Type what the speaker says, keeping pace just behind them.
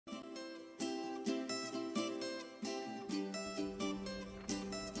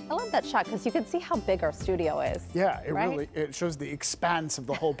I love that shot because you can see how big our studio is. Yeah, it shows the expanse of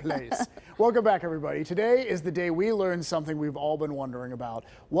the whole place. Welcome back, everybody. Today is the day we learn something we've all been wondering about.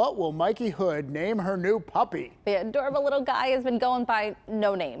 What will Mikey Hood name her new puppy? The adorable little guy has been going by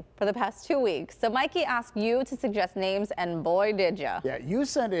no name for the past 2 weeks. So Mikey asked you to suggest names, and boy, did ya. Yeah, you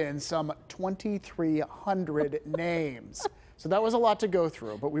sent in some 2,300 names. So that was a lot to go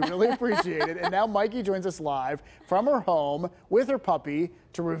through, but we really appreciate it. And now Mikey joins us live from her home with her puppy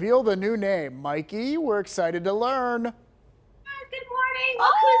to reveal the new name. Mikey, we're excited to learn. Good morning. Look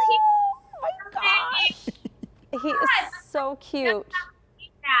Oh who's my gosh. He is so cute.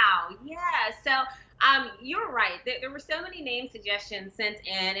 Now, yeah. So you're right. There were so many name suggestions sent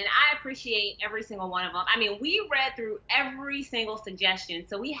in, and I appreciate every single one of them. I mean, we read through every single suggestion.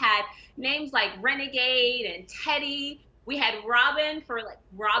 So we had names like Renegade and Teddy. We had Robin for like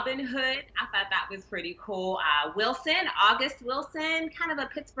Robin Hood. I thought that was pretty cool. Wilson, August Wilson, kind of a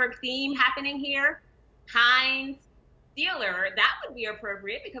Pittsburgh theme happening here. Hines, Steeler, that would be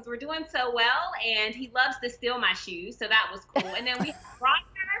appropriate because we're doing so well, and he loves to steal my shoes, so that was cool. And then we had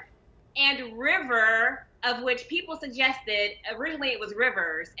Roger and River, of which people suggested, originally it was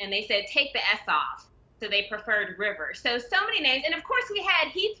Rivers, and they said take the S off. So they preferred River. So many names. And of course we had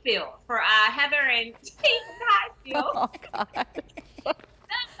Heathfield for Heather and Highfield. Oh, God.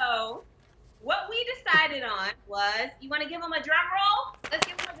 So what we decided on was, you want to give them a drum roll? Let's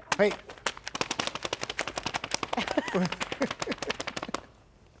give them a drum roll. Hey.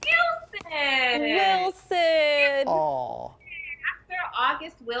 Wilson. Wilson. Oh. After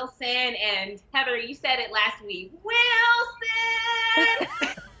August Wilson, and Heather, you said it last week. Wilson!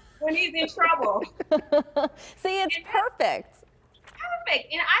 When he's in trouble. See, it's perfect.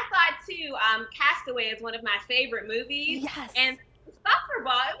 Perfect. And I thought, too, Castaway is one of my favorite movies. Yes. And soccer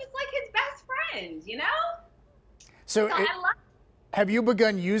ball, it was like his best friend, you know? So I love have you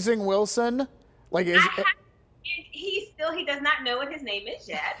begun using Wilson? Like, he does not know what his name is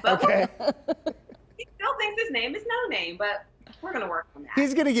yet. But okay. He still thinks his name is no name, but we're going to work on that.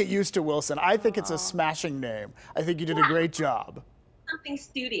 He's going to get used to Wilson. I think it's a smashing name. I think you did a great job. Something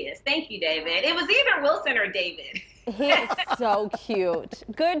studious. Thank you, David. It was either Wilson or David. He is so cute.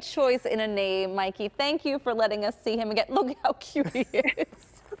 Good choice in a name, Mikey. Thank you for letting us see him again. Look how cute he is.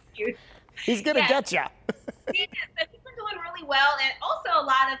 Cute. He's going to get you. He is. So he's been doing really well. And also a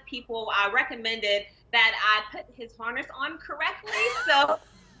lot of people recommended that I put his harness on correctly. So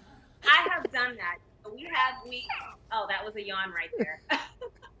I have done that. So oh, that was a yawn right there.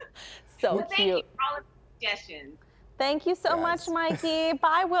 So Thank cute. you for all of the suggestions. Thank you so much, Mikey.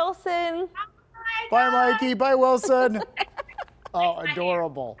 Bye, Wilson. Bye, Mikey. Bye, Wilson. Oh,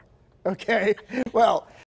 adorable. Okay. Well.